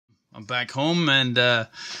I'm back home, and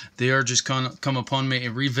they are just come upon me to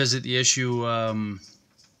revisit the issue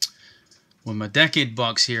with my decade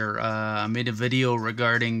box here. I made a video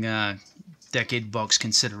regarding decade box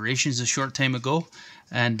considerations a short time ago,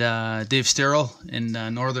 and Dave Sterrell in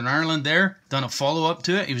Northern Ireland there done a follow-up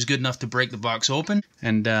to it. He was good enough to break the box open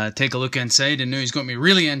and take a look inside, and now he's got me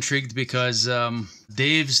really intrigued because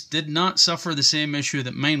Dave's did not suffer the same issue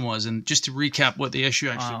that mine was. And just to recap what the issue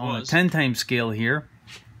actually was. On a 10 time scale here,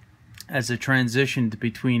 as I transitioned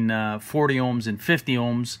between 40 ohms and 50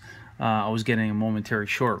 ohms, I was getting a momentary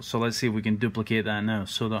short. So let's see if we can duplicate that now.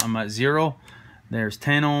 So I'm at 0, there's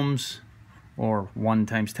 10 ohms, or 1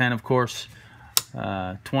 times 10 of course,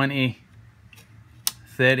 20,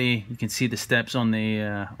 30, you can see the steps on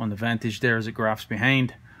the Vantage there as it graphs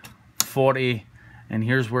behind, 40, and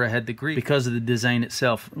here's where I had the grief because of the design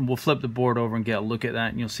itself. And we'll flip the board over and get a look at that,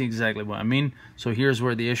 and you'll see exactly what I mean. So here's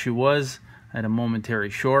where the issue was. I had a momentary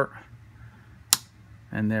short,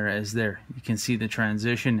 and there it is there. You can see the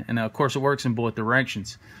transition, and of course it works in both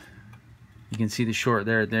directions. You can see the short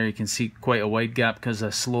there. There you can see quite a wide gap because I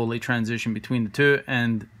slowly transition between the two,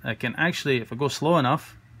 and I can actually, if I go slow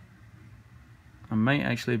enough, I might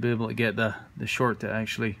actually be able to get the short to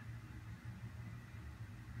actually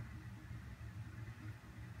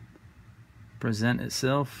present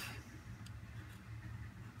itself.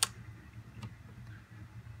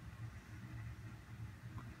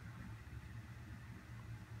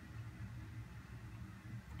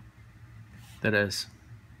 That is.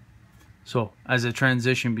 So as I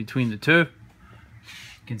transition between the two, you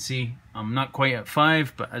can see I'm not quite at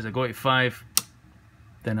 5, but as I go to 5,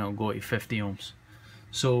 then I'll go to 50 ohms.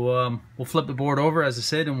 So we'll flip the board over, as I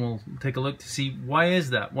said, and we'll take a look to see why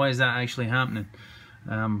is that? Why is that actually happening?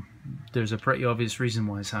 There's a pretty obvious reason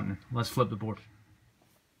why it's happening. Let's flip the board.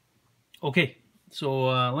 Okay,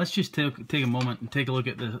 so let's just take a moment and take a look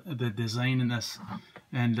at the design in this.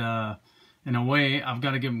 And in a way, I've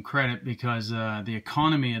got to give them credit because the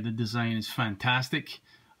economy of the design is fantastic.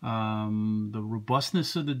 The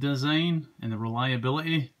robustness of the design and the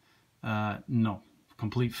reliability, no,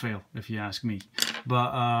 complete fail if you ask me.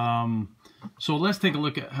 But so let's take a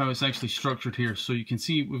look at how it's actually structured here. So you can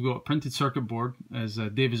see we've got a printed circuit board, as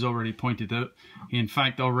Dave has already pointed out. He in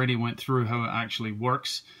fact already went through how it actually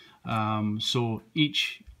works. So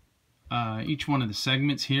each one of the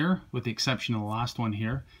segments here, with the exception of the last one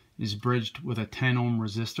here, is bridged with a 10 ohm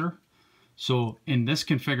resistor. So in this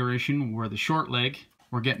configuration, where the short leg,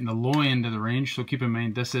 we're getting the low end of the range. So keep in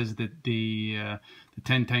mind, this is the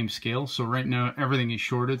 10 times scale. So right now everything is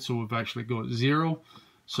shorted, so we've actually got 0.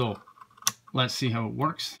 So let's see how it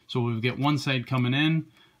works. So we've got one side coming in.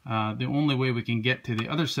 The only way we can get to the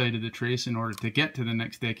other side of the trace in order to get to the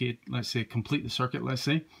next decade, let's say complete the circuit, let's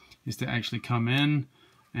say, is to actually come in,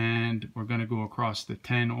 and we're going to go across the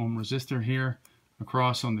 10 ohm resistor here,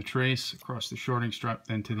 across on the trace, across the shorting strap,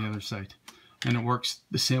 then to the other side. And it works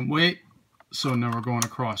the same way. So now we're going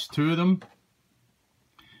across 2 of them.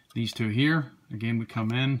 These 2 here, again we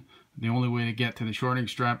come in. The only way to get to the shorting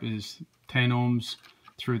strap is 10 ohms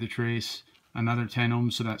through the trace, another 10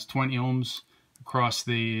 ohms, so that's 20 ohms across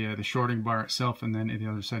the shorting bar itself, and then to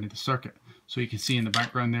the other side of the circuit. So you can see in the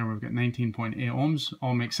background there we've got 19.8 ohms.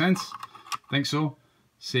 All makes sense? I think so.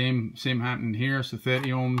 Same happening here, so 30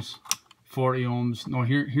 ohms, 40 ohms. No,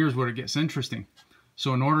 here's where it gets interesting.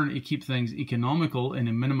 So in order to keep things economical and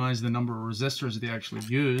to minimize the number of resistors they actually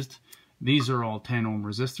used, these are all 10 ohm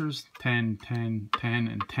resistors, 10, 10, 10,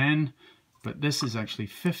 and 10, but this is actually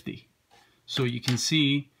 50. So you can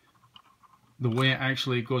see the way it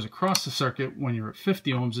actually goes across the circuit when you're at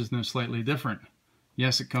 50 ohms is now slightly different.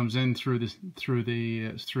 Yes, it comes in through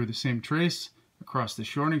the same trace, across the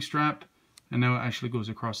shorting strap, and now it actually goes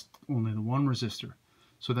across only the one resistor.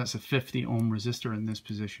 So that's a 50 ohm resistor in this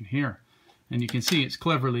position here. And you can see it's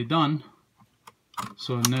cleverly done.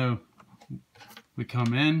 So now we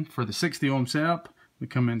come in for the 60 ohm setup, we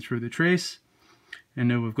come in through the trace, and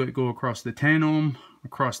now we've got to go across the 10 ohm,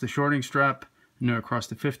 across the shorting strap, and now across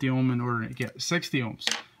the 50 ohm in order to get 60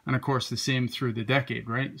 ohms. And of course the same through the decade,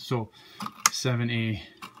 right? So 7A,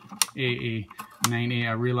 8A, 9A,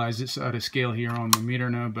 I realize it's out of scale here on the meter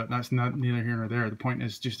now, but that's not neither here nor there. The point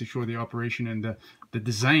is just to show the operation and the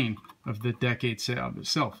design of the decade setup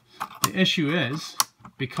itself. The issue is,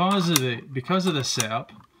 because of the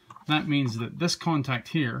setup, that means that this contact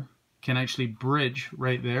here can actually bridge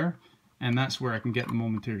right there, and that's where I can get the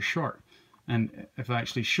momentary short. And if I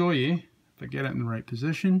actually show you, if I get it in the right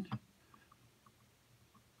position,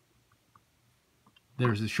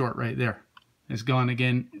 there's the short right there. It's gone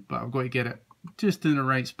again, but I've got to get it just in the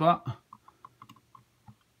right spot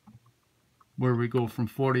where we go from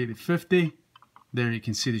 40 to 50. There you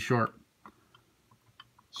can see the short.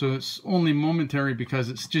 So it's only momentary because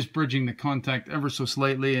it's just bridging the contact ever so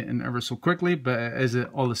slightly and ever so quickly, but is it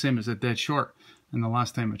all the same as a dead short? And the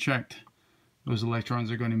last time I checked, those electrons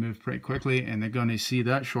are going to move pretty quickly and they're going to see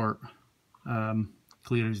that short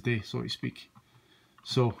clear as day, so to speak.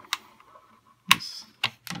 So let's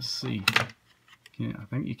see. Yeah, I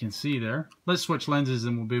think you can see there. Let's switch lenses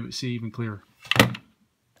and we'll be able to see even clearer.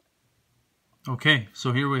 Okay,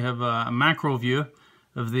 so here we have a macro view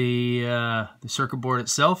of the circuit board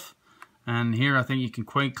itself, and here I think you can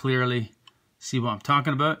quite clearly see what I'm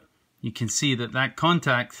talking about. You can see that that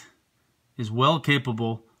contact is well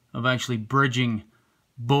capable of actually bridging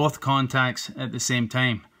both contacts at the same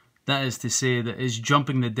time. That is to say that it's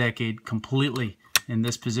jumping the decade completely in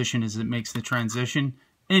this position as it makes the transition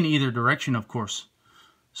in either direction, of course.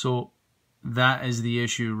 So that is the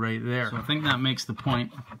issue right there. So I think that makes the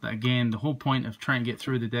point that, again, the whole point of trying to get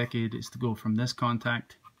through the decade is to go from this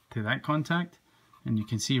contact to that contact, and you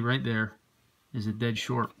can see right there is a dead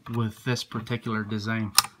short with this particular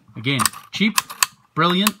design. Again, cheap,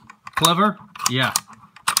 brilliant, clever, yeah,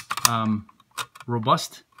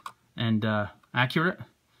 robust and accurate,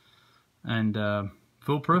 and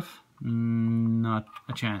foolproof, not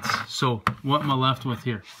a chance. So what am I left with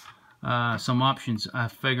here? Some options. I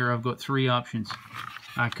figure I've got 3 options.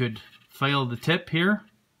 I could file the tip here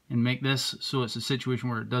and make this so it's a situation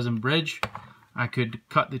where it doesn't bridge. I could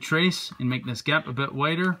cut the trace and make this gap a bit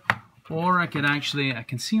wider, or I could actually, I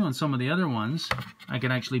can see on some of the other ones, I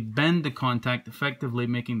could actually bend the contact, effectively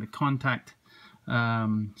making the contact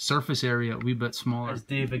surface area a wee bit smaller. As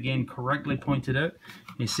Dave again correctly pointed out,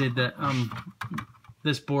 he said that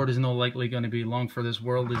this board is not likely going to be long for this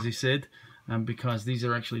world, as he said, because these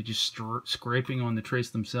are actually just scraping on the trace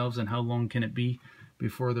themselves, and how long can it be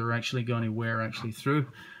before they're actually going to wear through.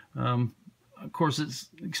 Of course, it's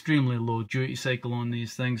extremely low duty cycle on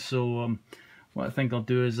these things, so what I think I'll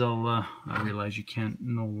do is I realize you can't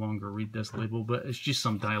no longer read this label, but it's just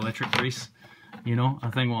some dielectric grease, you know. I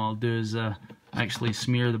think what I'll do is actually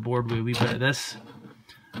smear the board with a wee bit of this,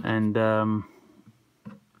 and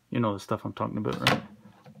you know the stuff I'm talking about, right?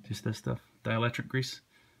 Just this stuff, dielectric grease,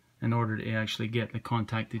 in order to actually get the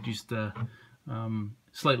contact to just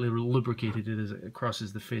slightly lubricated it as it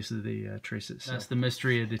crosses the face of the trace itself. That's the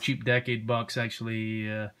mystery of the cheap decade box actually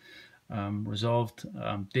resolved.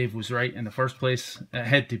 Dave was right in the first place. It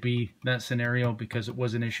had to be that scenario because it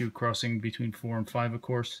was an issue crossing between 4 and 5, of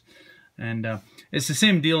course. And it's the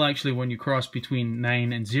same deal actually when you cross between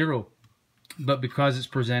 9 and 0. But because it's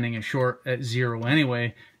presenting a short at 0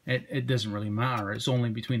 anyway, it doesn't really matter. It's only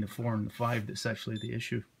between the 4 and the 5 that's actually the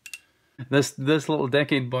issue. This little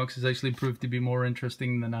decade box has actually proved to be more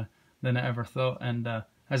interesting than I ever thought, and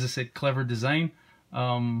as I said, clever design,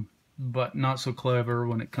 but not so clever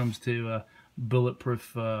when it comes to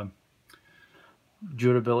bulletproof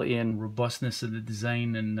durability and robustness of the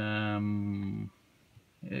design. And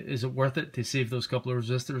is it worth it to save those couple of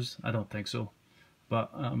resistors? I don't think so,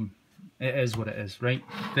 but it is what it is, right?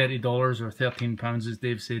 $30 or £13, as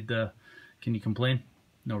Dave said. Can you complain?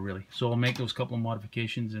 No, really. So I'll make those couple of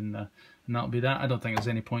modifications, and that'll be that. I don't think there's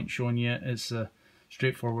any point showing you. It's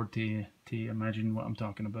straightforward to imagine what I'm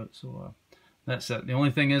talking about. So that's it. The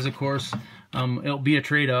only thing is, of course, it'll be a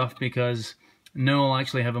trade-off, because now I'll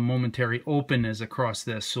actually have a momentary open as across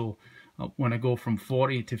this. So when I go from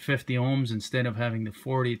 40 to 50 ohms, instead of having the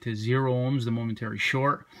 40 to 0 ohms, the momentary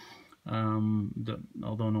short,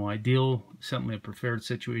 although no ideal, certainly a preferred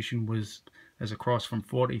situation was as across from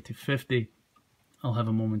 40 to 50, I'll have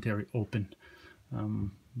a momentary open,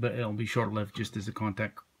 but it'll be short-lived just as the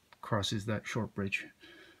contact crosses that short bridge.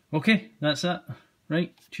 Okay, that's that.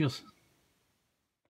 Right, cheers.